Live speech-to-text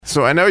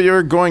So I know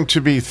you're going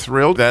to be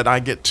thrilled that I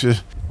get to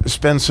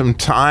spend some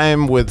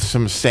time with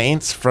some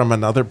saints from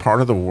another part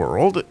of the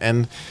world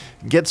and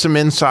get some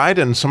insight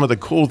and some of the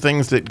cool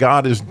things that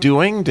God is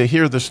doing, to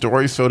hear the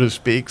story, so to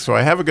speak. So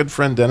I have a good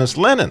friend, Dennis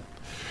Lennon,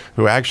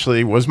 who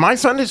actually was my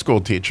Sunday school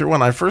teacher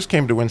when I first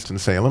came to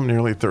Winston-Salem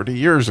nearly 30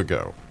 years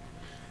ago.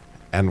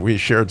 And we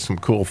shared some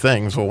cool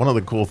things. Well, one of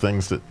the cool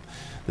things that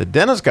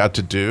Dennis got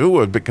to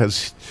do,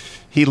 because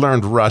he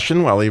learned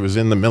Russian while he was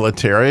in the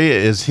military,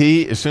 as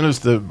soon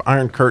as the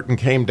Iron Curtain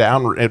came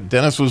down,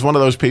 Dennis was one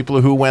of those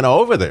people who went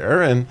over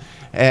there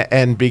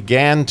and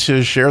began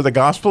to share the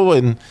gospel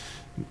in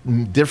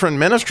different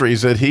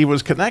ministries that he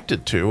was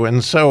connected to.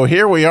 And so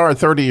here we are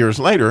 30 years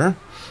later,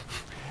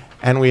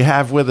 and we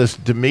have with us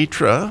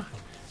Dimitra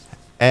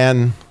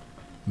and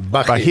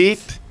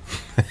Bahit,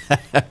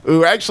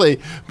 who actually,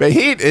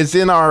 Bahit is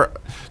in our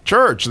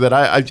church that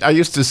I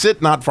used to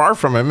sit not far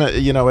from him,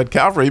 at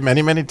Calvary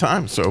many, many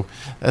times. So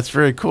that's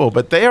very cool.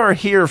 But they are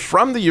here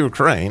from the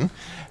Ukraine.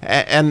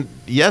 And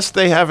yes,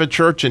 they have a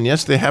church, and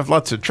yes, they have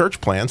lots of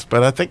church plants.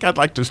 But I think I'd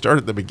like to start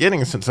at the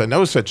beginning, since I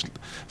know so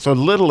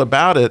little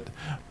about it.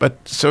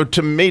 But so,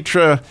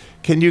 Dimitra,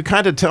 can you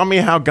kind of tell me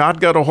how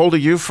God got a hold of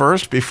you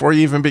first before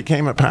you even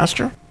became a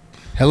pastor?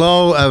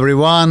 Hello,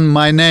 everyone.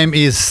 My name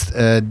is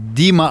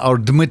Dima or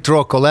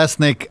Dmitro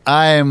Kolesnik.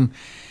 I am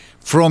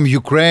from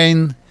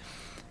Ukraine,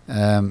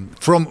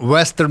 from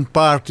western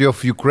part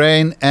of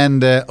Ukraine,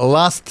 and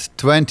last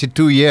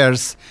 22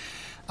 years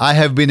I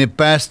have been a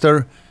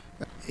pastor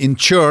in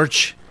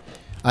church.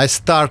 I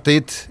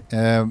started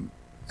and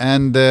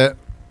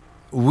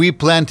we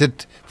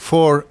planted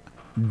 4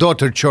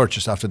 daughter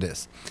churches after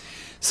this.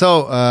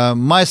 So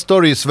my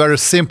story is very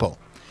simple.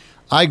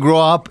 I grew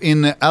up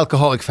in an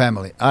alcoholic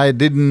family. I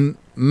didn't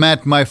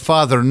met my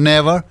father,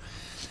 never,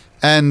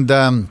 and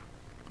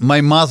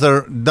my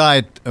mother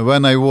died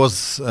when I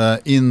was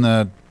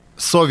in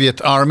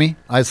Soviet army.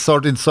 I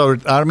served in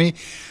Soviet army.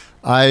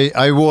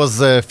 I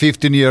was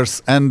 15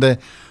 years, and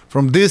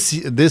from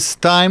this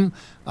time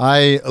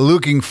I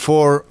looking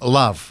for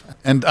love,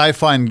 and I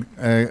find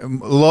my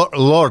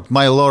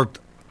Lord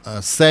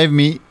saved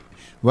me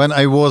when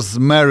I was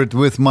married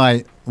with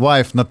my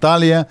wife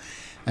Natalia,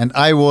 and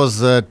I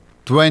was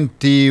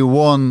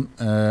 21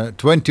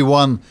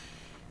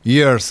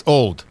 years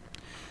old.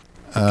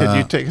 Could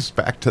you take us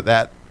back to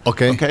that?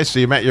 Okay. Okay, so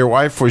you met your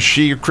wife. Was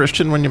she a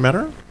Christian when you met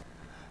her?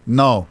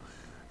 No.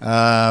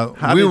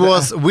 We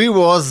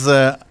was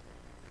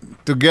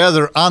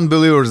together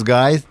unbelievers,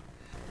 guys.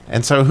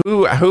 And so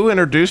who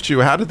introduced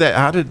you? How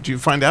did you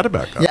find out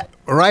about God? Yeah,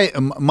 right.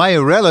 My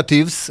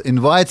relatives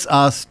invites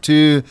us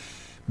to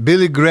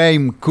Billy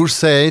Graham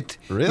crusade.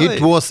 Really?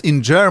 It was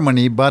in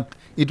Germany, but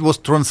it was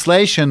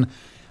translation.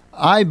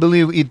 I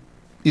believe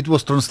it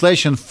was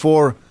translation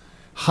for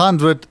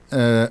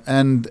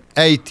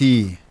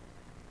 180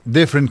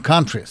 different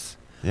countries.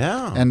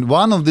 Yeah. And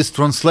one of these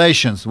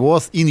translations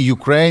was in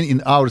Ukraine,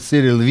 in our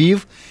city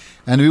Lviv,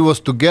 and we was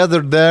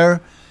together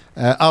there.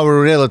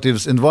 Our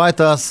relatives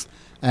invite us,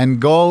 and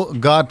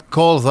God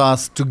calls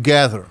us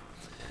together.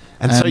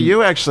 And so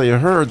you actually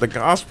heard the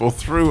gospel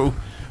through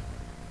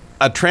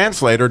a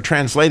translator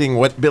translating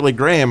what Billy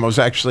Graham was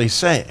actually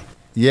saying.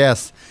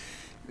 Yes.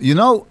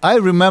 I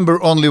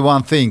remember only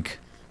one thing.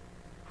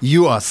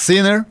 You are a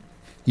sinner.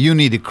 You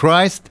need a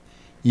Christ.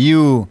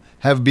 You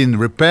have been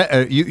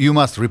you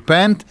must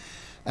repent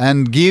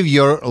and give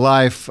your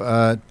life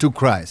to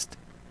Christ.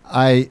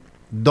 I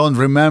don't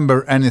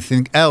remember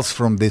anything else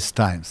from these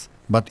times,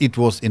 but it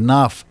was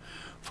enough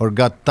for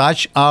God to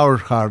touch our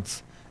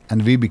hearts,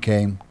 and we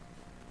became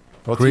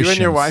Christians. You and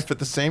your wife at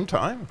the same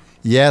time?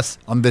 Yes,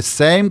 on the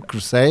same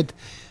crusade.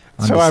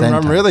 So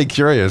I'm really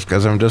curious,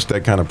 because I'm just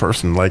that kind of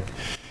person. Like,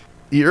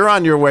 you're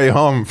on your way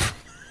home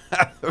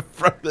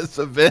from this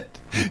event.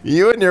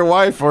 You and your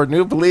wife are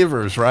new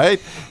believers,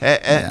 right?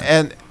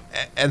 And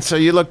so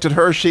you looked at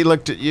her, she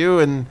looked at you,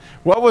 and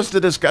what was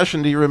the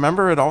discussion? Do you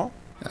remember at all?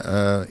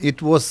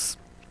 It was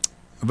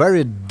a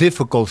very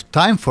difficult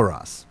time for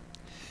us,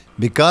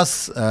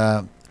 because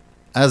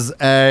as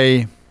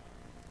a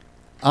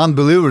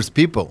unbelievers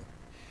people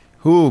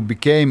who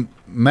became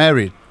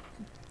married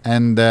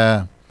and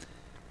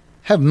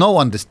have no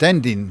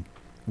understanding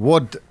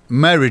what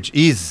marriage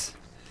is,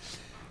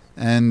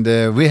 and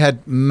we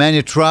had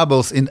many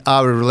troubles in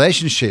our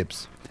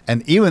relationships,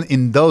 and even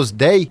in those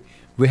days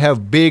we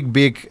have big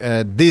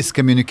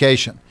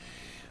discommunication.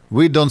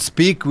 We don't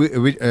speak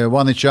with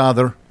one each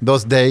other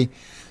those days,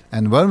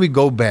 and when we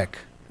go back,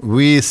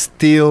 we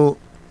still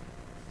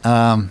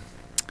in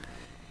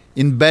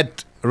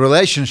bad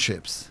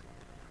relationships.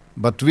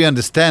 But we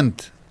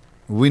understand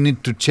we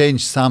need to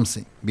change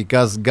something,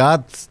 because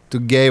God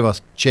gave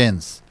us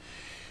chance,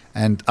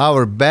 and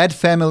our bad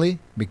family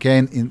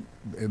became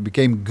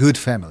good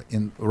family.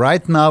 And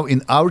right now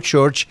in our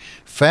church,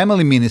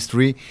 family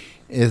ministry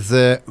is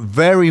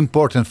very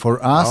important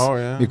for us,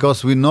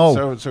 because we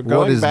know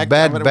what is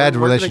bad relationship is.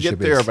 We're going to get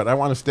there, but I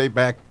want to stay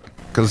back,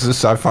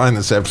 because I find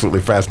this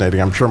absolutely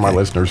fascinating. I'm sure my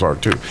listeners are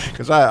too,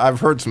 because I've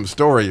heard some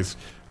stories.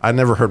 I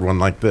never heard one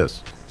like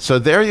this. So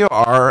there you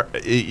are.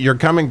 You're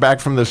coming back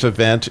from this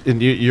event,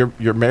 and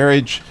your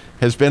marriage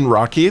has been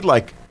rocky,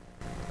 like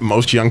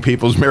most young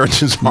people's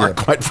marriages are,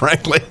 quite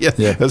frankly,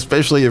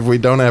 especially if we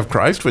don't have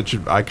Christ, which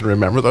I can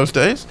remember those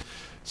days.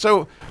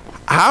 So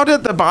how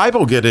did the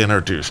Bible get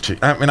introduced to you?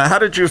 I mean, how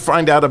did you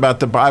find out about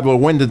the Bible?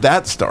 When did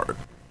that start?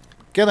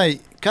 Can I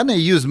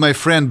use my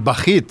friend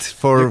Bahit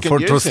for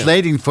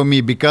translating for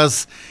me,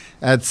 because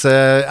it's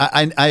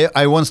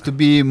I want to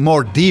be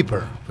more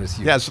deeper with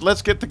you. Yeah, so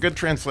let's get the good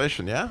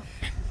translation, yeah?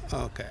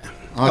 Okay.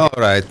 All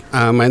right.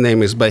 My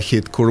name is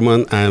Bahit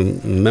Kurman.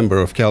 I'm a member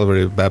of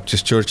Calvary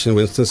Baptist Church in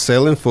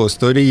Winston-Salem for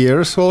 30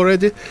 years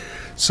already.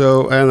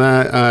 So, and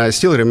I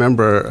still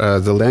remember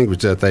the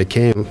language that I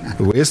came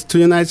with to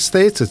the United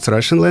States. It's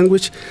Russian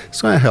language,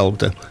 so I helped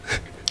them.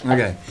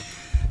 Okay.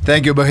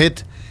 Thank you,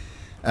 Bahit.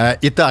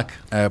 Итак,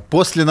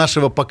 после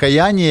нашего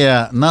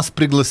покаяния нас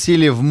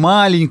пригласили в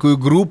маленькую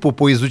группу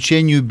по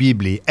изучению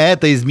Библии.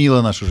 Это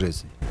изменило нашу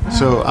жизнь.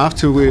 So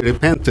after we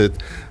repented,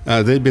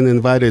 they've been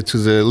invited to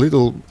the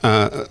little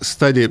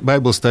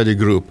Bible study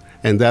group,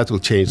 and that will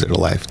change their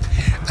life.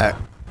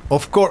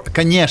 Of course,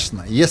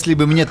 конечно, если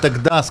бы мне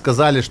тогда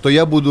сказали, что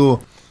я буду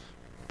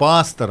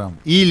пастором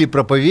или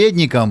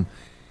проповедником,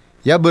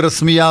 я бы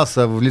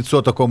рассмеялся в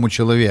лицо такому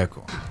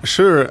человеку.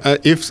 Sure,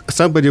 if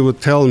somebody would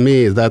tell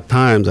me that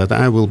time that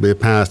I will be a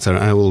pastor,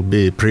 I will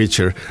be a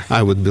preacher,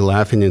 I would be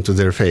laughing into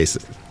their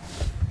faces.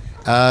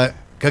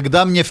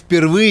 Когда мне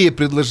впервые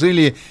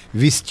предложили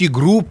вести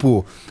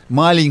группу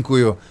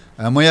маленькую,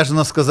 моя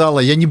жена сказала: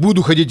 я не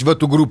буду ходить в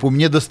эту группу,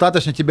 мне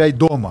достаточно тебя и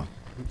дома.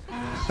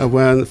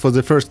 When for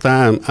the first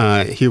time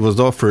he was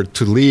offered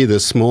to lead a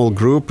small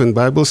group in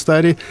Bible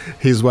study,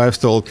 his wife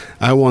told,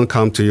 I won't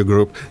come to your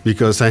group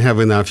because I have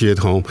enough you at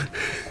home.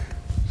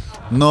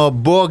 Но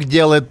Бог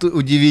делает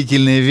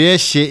удивительные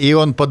вещи, и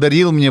Он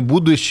подарил мне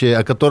будущее,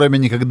 о котором я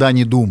никогда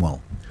не думал.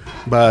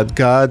 But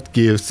God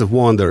gives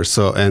wonders,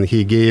 and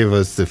He gave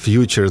us the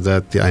future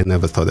that I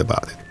never thought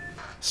about it.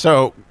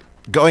 So,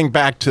 going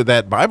back to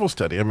that Bible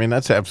study, I mean,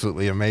 that's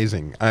absolutely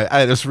amazing.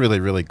 It's really,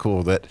 really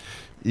cool that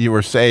you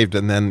were saved,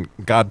 and then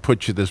God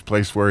put you this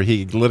place where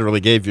He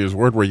literally gave you His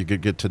Word, where you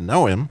could get to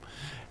know Him.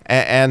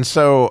 And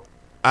so,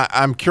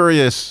 I'm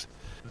curious.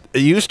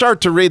 You start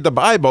to read the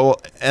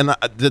Bible, and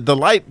did the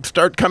light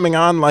start coming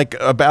on, like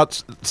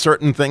about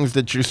certain things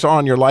that you saw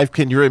in your life?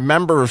 Can you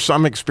remember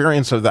some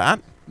experience of that?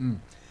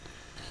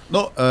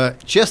 Ну,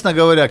 честно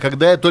говоря,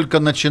 когда я только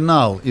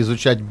начинал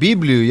изучать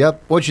Библию, я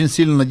очень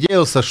сильно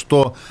надеялся,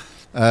 что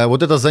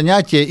вот это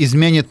занятие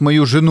изменит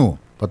мою жену,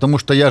 потому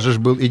что я же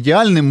был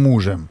идеальным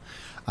мужем,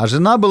 а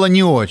жена была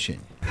не очень.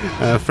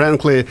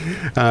 Frankly,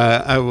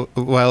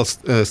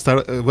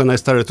 when I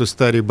started to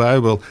study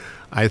Bible,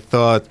 I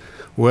thought,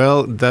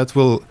 well, that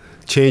will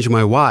change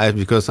my wife,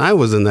 because I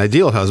was an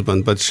ideal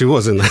husband, but she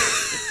wasn't.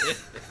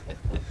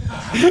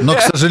 Но,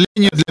 к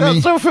сожалению, для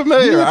меня... So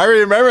familiar. I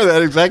remember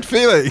that exact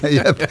feeling.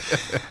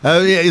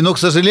 Но, к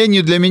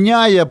сожалению, для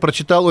меня я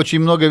прочитал очень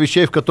много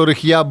вещей, в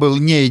которых я был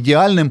не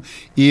идеальным,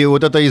 и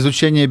вот это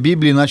изучение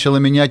Библии начало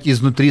менять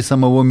изнутри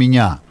самого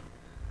меня.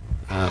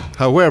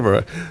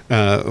 However,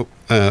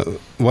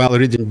 while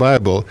reading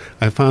Bible,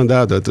 I found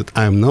out that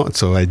I'm not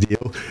so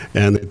ideal,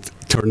 and it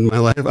turned my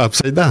life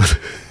upside down.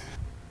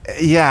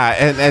 Yeah,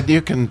 and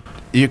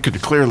you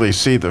could clearly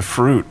see the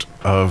fruit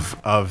of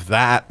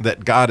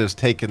that God has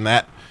taken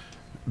that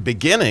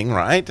beginning,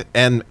 right,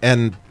 and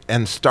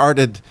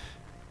started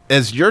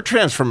as your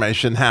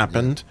transformation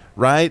happened,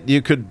 right?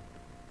 You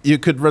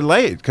could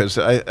relate, because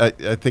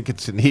I think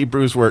it's in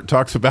Hebrews where it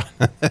talks about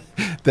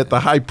that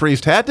the high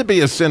priest had to be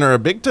a sinner, a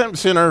big time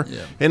sinner,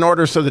 in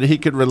order so that he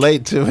could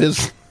relate to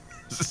his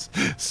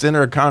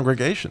sinner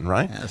congregation,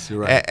 right? Yes, you're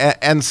right.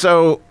 And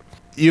so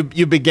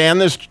you began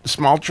this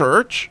small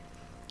church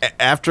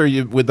after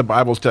you with the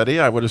Bible study,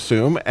 I would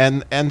assume,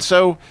 and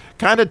so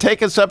kind of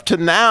take us up to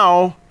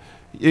now.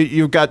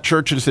 You've got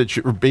churches that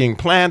are being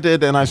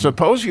planted, and I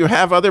suppose you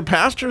have other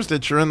pastors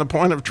that you're in the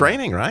point of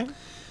training, right?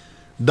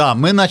 Да,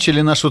 мы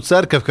начали нашу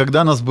церковь,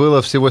 когда нас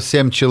было всего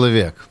 7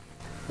 человек.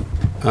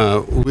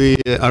 We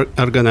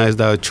organized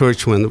our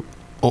church when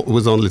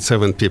with only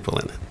 7 people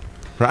in it.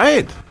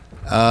 Right.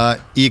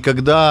 И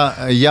когда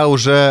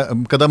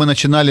мы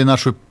начинали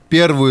нашу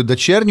первую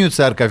дочернюю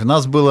церковь,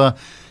 нас было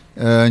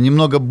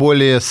немного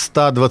более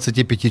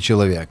 125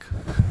 человек.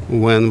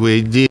 When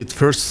we did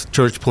first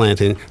church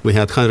planting, we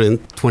had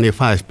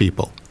 125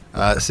 people.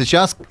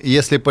 Сейчас,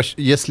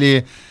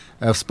 если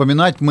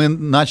вспоминать, мы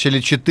начали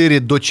 4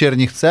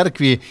 дочерних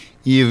церкви,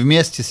 и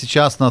вместе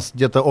сейчас нас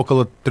где-то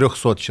около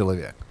 300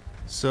 человек.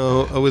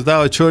 So with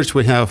our church,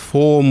 we have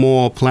 4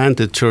 more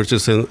planted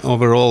churches, and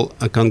overall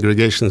a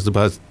congregation is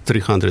about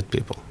 300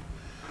 people.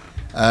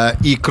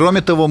 И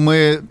кроме того,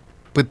 мы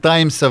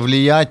пытаемся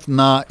влиять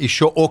на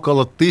еще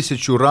около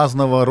 1000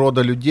 разного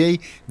рода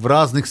людей в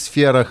разных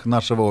сферах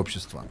нашего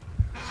общества.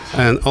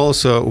 And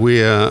also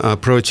we are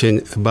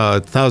approaching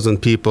about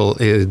 1,000 people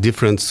in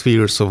different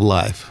spheres of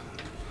life.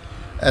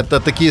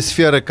 Это такие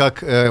сферы,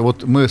 как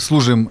вот мы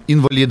служим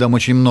инвалидам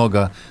очень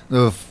много.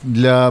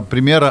 Для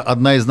примера,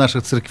 одна из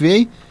наших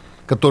церквей,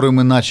 которую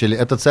мы начали,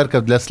 это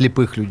церковь для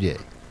слепых людей.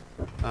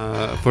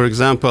 For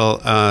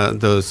example,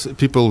 those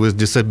people with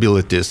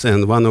disabilities,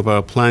 and one of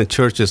our plant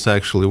churches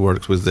actually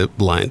works with the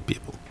blind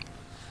people.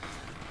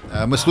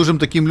 Мы служим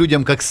таким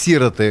людям, как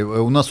сироты.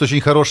 У нас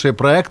очень хорошие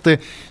проекты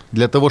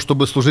для того,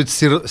 чтобы служить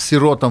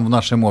сиротам в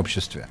нашем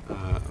обществе.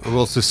 We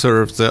also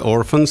serve the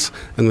orphans,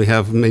 and we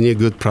have many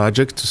good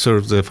projects to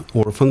serve the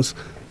orphans.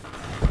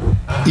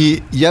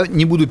 И я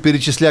не буду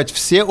перечислять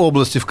все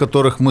области, в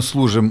которых мы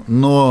служим,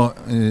 но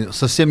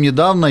совсем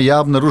недавно я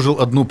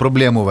обнаружил одну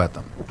проблему в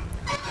этом.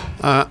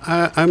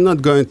 I'm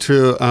not going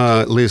to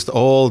list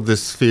all the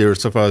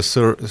spheres of our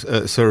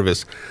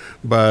service,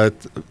 but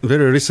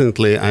very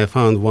recently I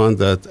found one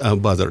that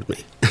bothered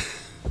me.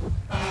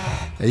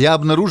 Я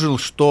обнаружил,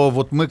 что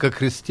вот мы, как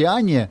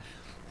христиане,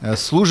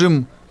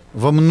 служим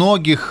во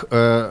многих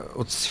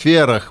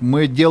сферах.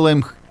 Мы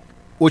делаем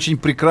очень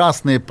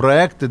прекрасные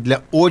проекты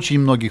для очень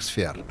многих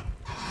сфер.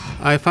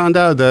 I found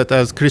out that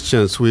as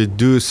Christians we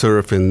do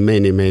serve in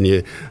many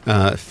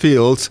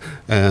fields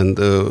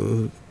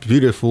and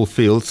beautiful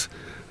fields.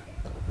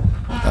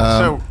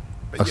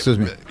 Excuse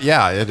me.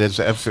 Yeah, it is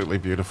absolutely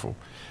beautiful.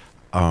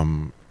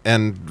 And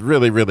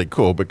really, really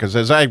cool, because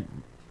as I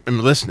am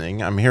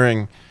listening, I'm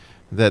hearing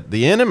that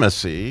the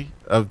intimacy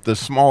of the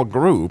small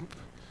group,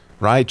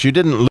 right? You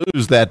didn't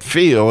lose that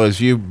feel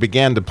as you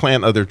began to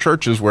plant other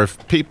churches where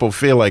people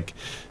feel like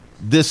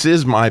this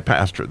is my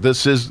pastor.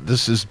 This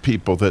is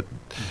people that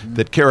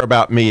care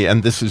about me,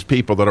 and this is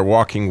people that are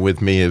walking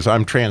with me as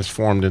I'm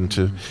transformed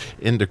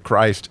into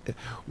Christ.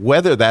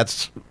 Whether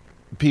that's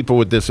people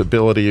with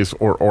disabilities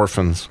or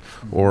orphans,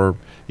 or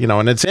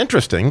and it's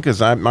interesting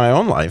because my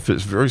own life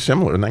is very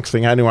similar. Next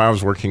thing I knew, I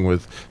was working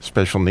with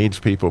special needs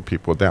people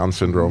with Down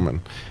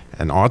syndrome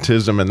and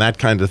autism and that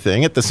kind of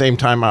thing. At the same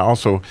time, I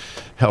also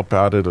help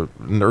out at a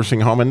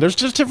nursing home, and there's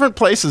just different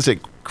places that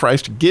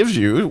Christ gives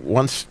you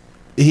once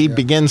He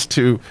begins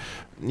to,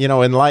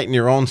 enlighten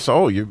your own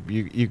soul. You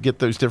get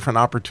those different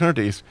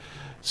opportunities.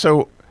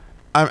 So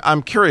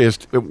I'm curious,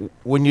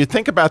 when you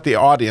think about the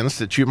audience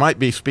that you might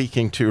be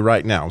speaking to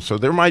right now, so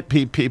there are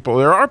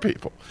people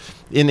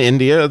in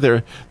India,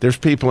 there's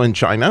people in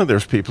China,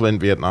 there's people in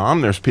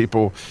Vietnam, there's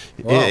people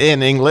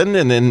in England,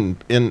 and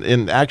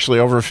in actually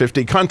over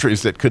 50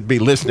 countries that could be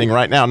listening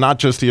right now, not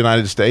just the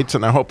United States,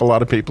 and I hope a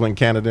lot of people in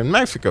Canada and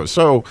Mexico.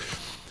 So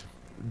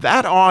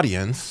that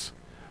audience,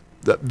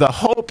 the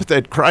hope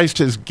that Christ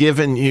has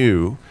given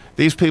you,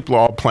 these people are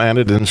all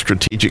planted in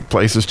strategic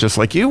places just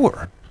like you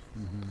were.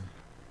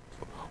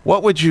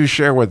 What would you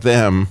share with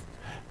them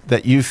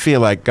that you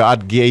feel like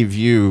God gave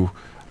you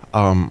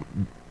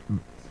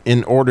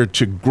in order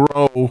to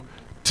grow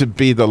to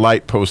be the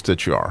light post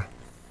that you are?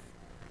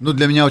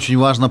 Для меня очень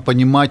важно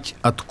понимать,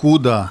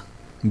 откуда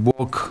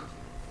Бог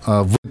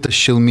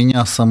вытащил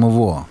меня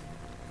самого.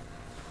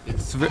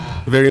 It's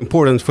very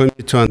important for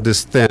me to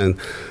understand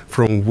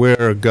from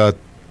where God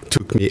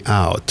took me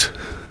out.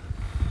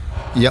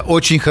 Я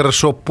очень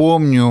хорошо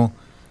помню,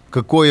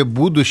 какое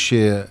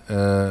будущее,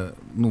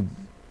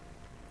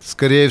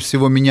 скорее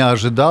всего, меня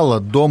ожидало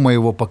до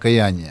моего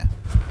покаяния.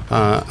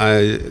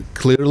 I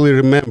clearly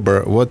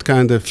remember what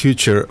kind of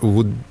future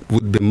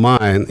would be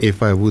mine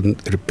if I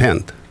wouldn't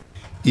repent.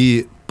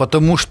 И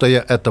потому что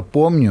я это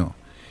помню,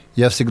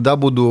 я всегда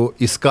буду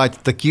искать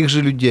таких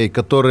же людей,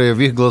 которые в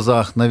их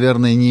глазах,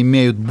 наверное, не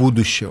имеют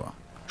будущего,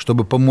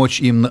 чтобы помочь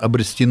им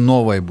обрести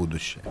новое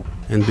будущее.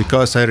 And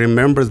because I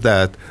remember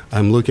that,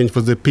 I'm looking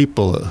for the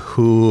people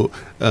who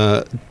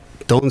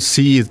don't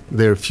see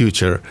their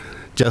future,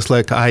 just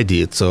like I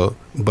did.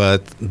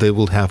 But they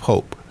will have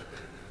hope.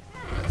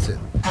 That's it.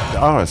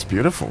 Oh, it's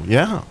beautiful.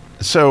 Yeah.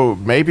 So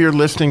maybe you're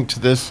listening to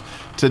this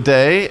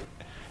today,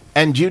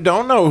 and you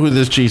don't know who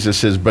this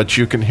Jesus is, but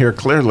you can hear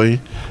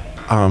clearly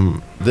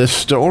this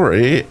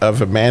story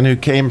of a man who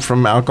came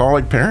from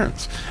alcoholic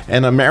parents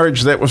and a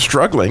marriage that was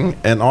struggling,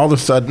 and all of a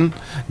sudden,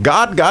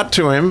 God got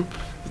to him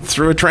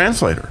through a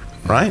translator,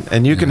 right?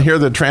 And you can hear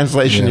the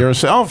translation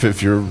yourself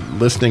if you're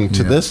listening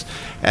to this,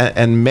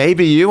 and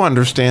maybe you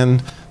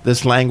understand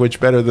this language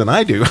better than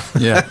I do.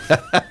 Yeah.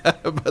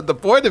 But the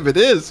point of it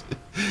is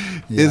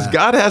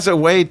God has a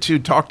way to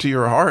talk to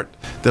your heart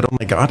that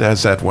only God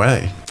has that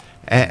way.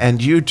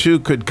 And you too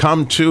could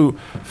come to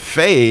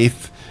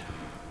faith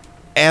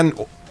and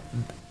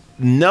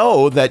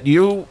know that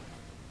you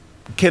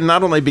can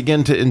not only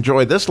begin to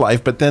enjoy this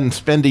life, but then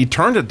spend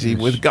eternity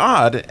with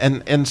God.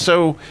 And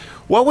so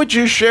what would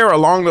you share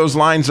along those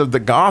lines of the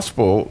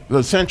gospel,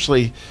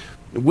 essentially,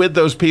 with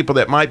those people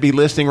that might be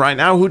listening right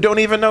now who don't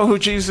even know who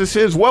Jesus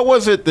is? What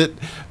was it that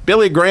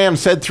Billy Graham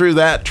said through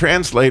that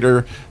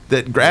translator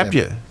that grabbed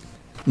you?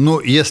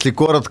 Если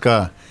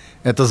коротко,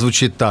 это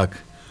звучит так.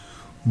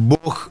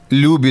 Бог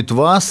любит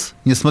вас,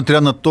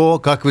 несмотря на то,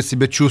 как вы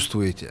себя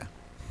чувствуете.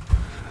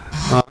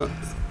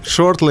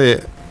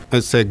 Shortly,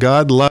 I'd say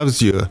God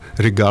loves you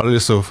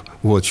regardless of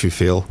what you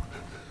feel.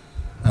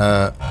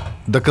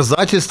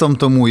 Доказательством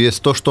тому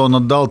есть то, что Он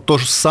отдал то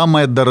же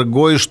самое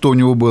дорогое, что у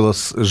Него было,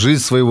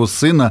 жизнь своего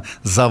Сына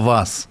за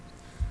вас.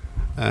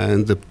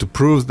 And to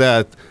prove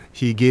that,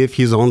 He gave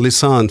His only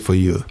Son for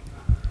you.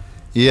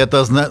 И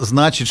это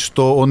значит,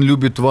 что Он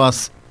любит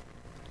вас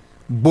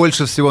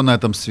больше всего на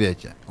этом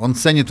свете. Он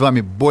ценит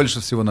вами больше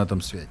всего на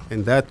этом свете.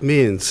 And that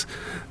means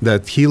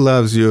that He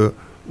loves you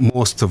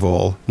most of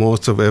all,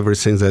 most of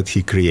everything that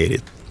He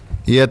created.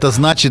 И это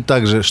значит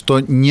также, что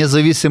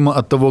независимо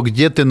от того,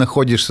 где ты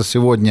находишься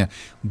сегодня,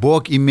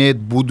 Бог имеет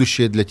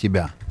будущее для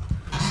тебя.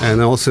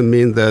 And also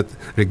mean that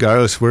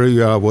regardless where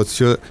you are, what's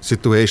your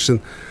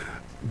situation,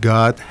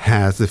 God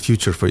has the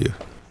future for you.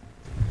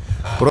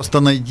 Просто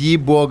найди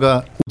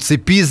Бога,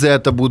 уцепись за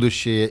это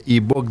будущее,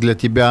 и Бог для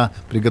тебя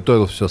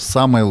приготовил все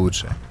самое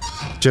лучшее.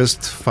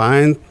 Just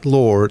find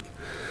Lord,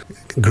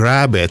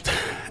 grab it,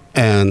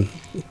 and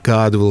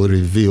God will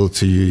reveal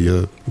to you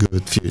your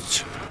good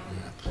future.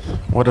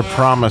 What a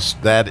promise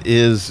that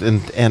is.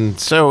 And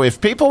so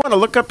if people want to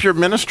look up your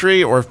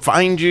ministry or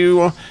find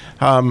you,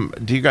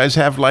 do you guys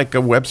have like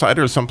a website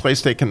or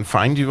someplace they can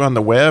find you on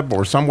the web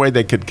or some way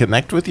they could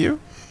connect with you?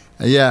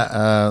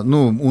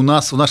 У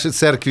нас в нашей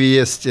церкви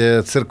есть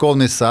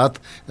церковный сайт.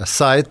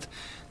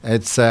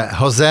 It's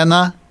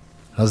hossana.org.ua.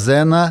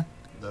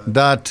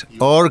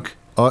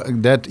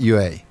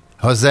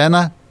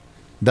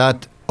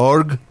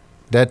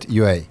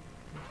 hossana.org.ua.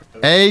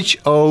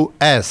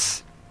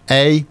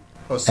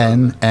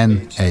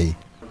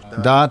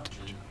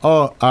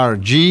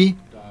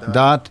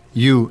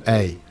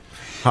 HOSANA.org.ua.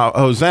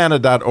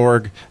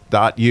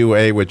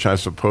 Hosanna.org.ua, which I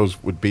suppose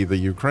would be the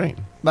Ukraine.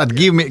 But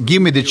give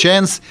me the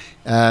chance,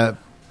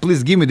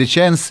 please give me the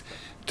chance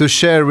to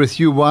share with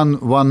you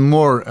one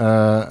more,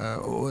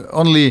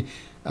 only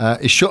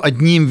еще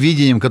одним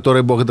видением,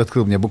 которое Бог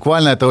открыл мне.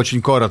 Буквально это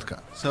очень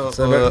коротко. So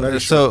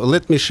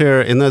let me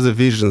share another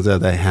vision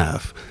that I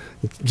have.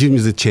 Give me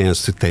the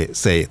chance to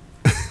say it.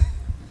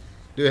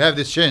 Do you have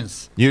this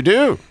chance? You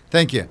do.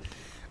 Thank you.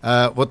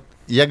 Вот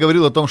я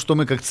говорил о том, что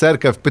мы как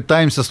церковь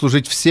пытаемся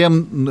служить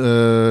всем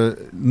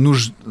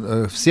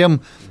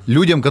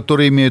людям,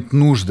 которые имеют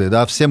нужды,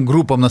 да, всем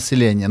группам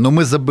населения, но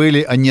мы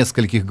забыли о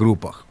нескольких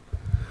группах.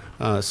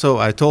 So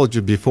I told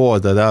you before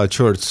that our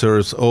church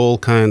serves all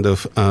kind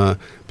of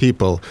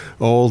people,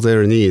 all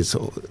their needs,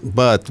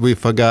 but we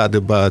forgot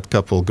about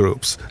couple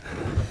groups.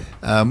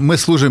 Мы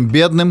служим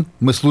бедным,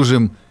 мы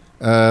служим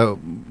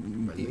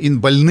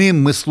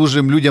больным, мы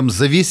служим людям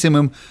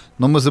зависимым,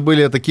 но мы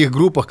забыли о таких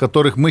группах,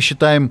 которых мы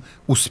считаем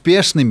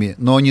успешными,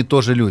 но они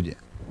тоже люди.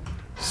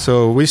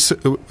 So we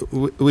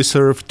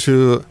serve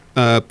to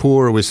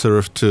poor, we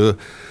serve to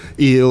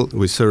ill,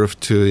 we serve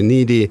to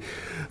needy,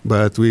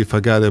 but we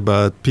forgot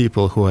about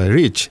people who are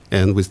rich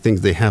and we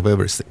think they have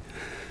everything.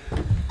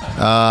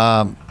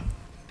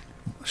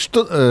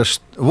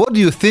 What do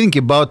you think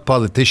about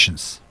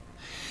politicians?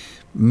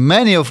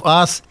 Many of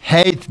us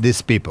hate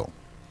these people.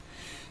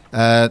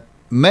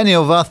 Many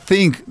of us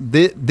think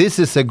this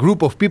is a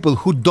group of people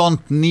who don't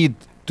need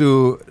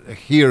to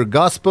hear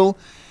gospel,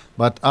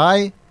 but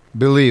I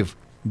believe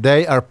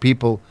they are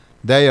people,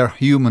 they are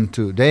human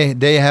too.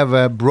 They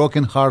have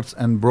broken hearts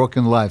and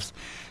broken lives.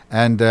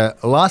 And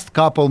last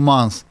couple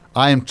months,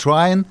 I am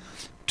trying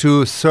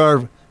to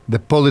serve the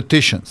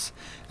politicians.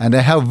 And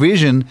I have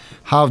vision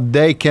how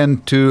they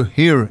can to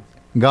hear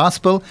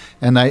gospel,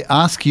 and I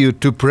ask you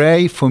to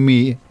pray for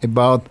me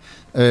about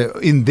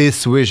in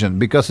this vision,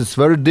 because it's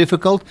very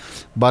difficult.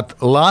 But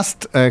in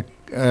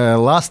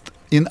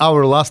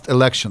our last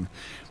election,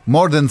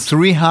 more than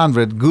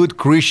 300 good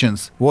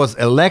Christians was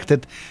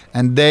elected,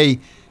 and I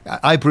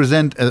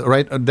present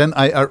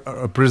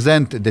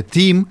the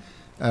team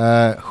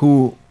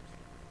who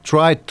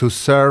tried to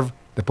serve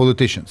the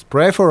politicians.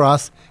 Pray for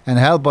us and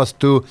help us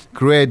to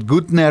create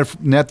good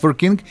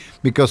networking,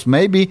 because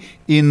maybe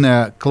in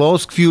a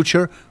close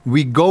future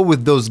we go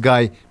with those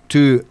guys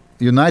to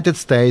United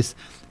States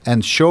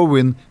and show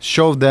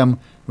them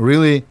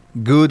really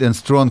good and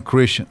strong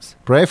Christians.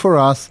 Pray for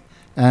us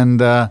and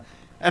pray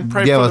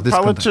for the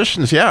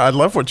politicians. Contact. Yeah, I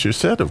love what you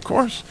said, of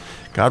course.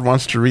 God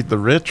wants to reach the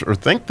rich, or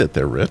think that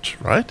they're rich,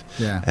 right?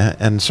 Yeah.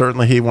 And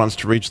certainly He wants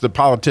to reach the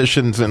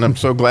politicians, and I'm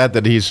so glad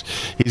that He's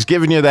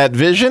given you that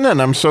vision, and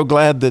I'm so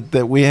glad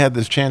that we had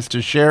this chance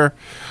to share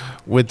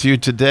with you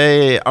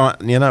today,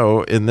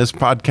 in this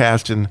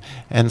podcast,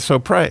 and so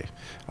pray,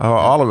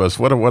 all of us.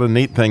 What a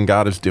neat thing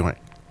God is doing.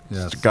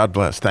 Yes. God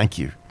bless. Thank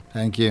you.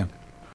 Thank you.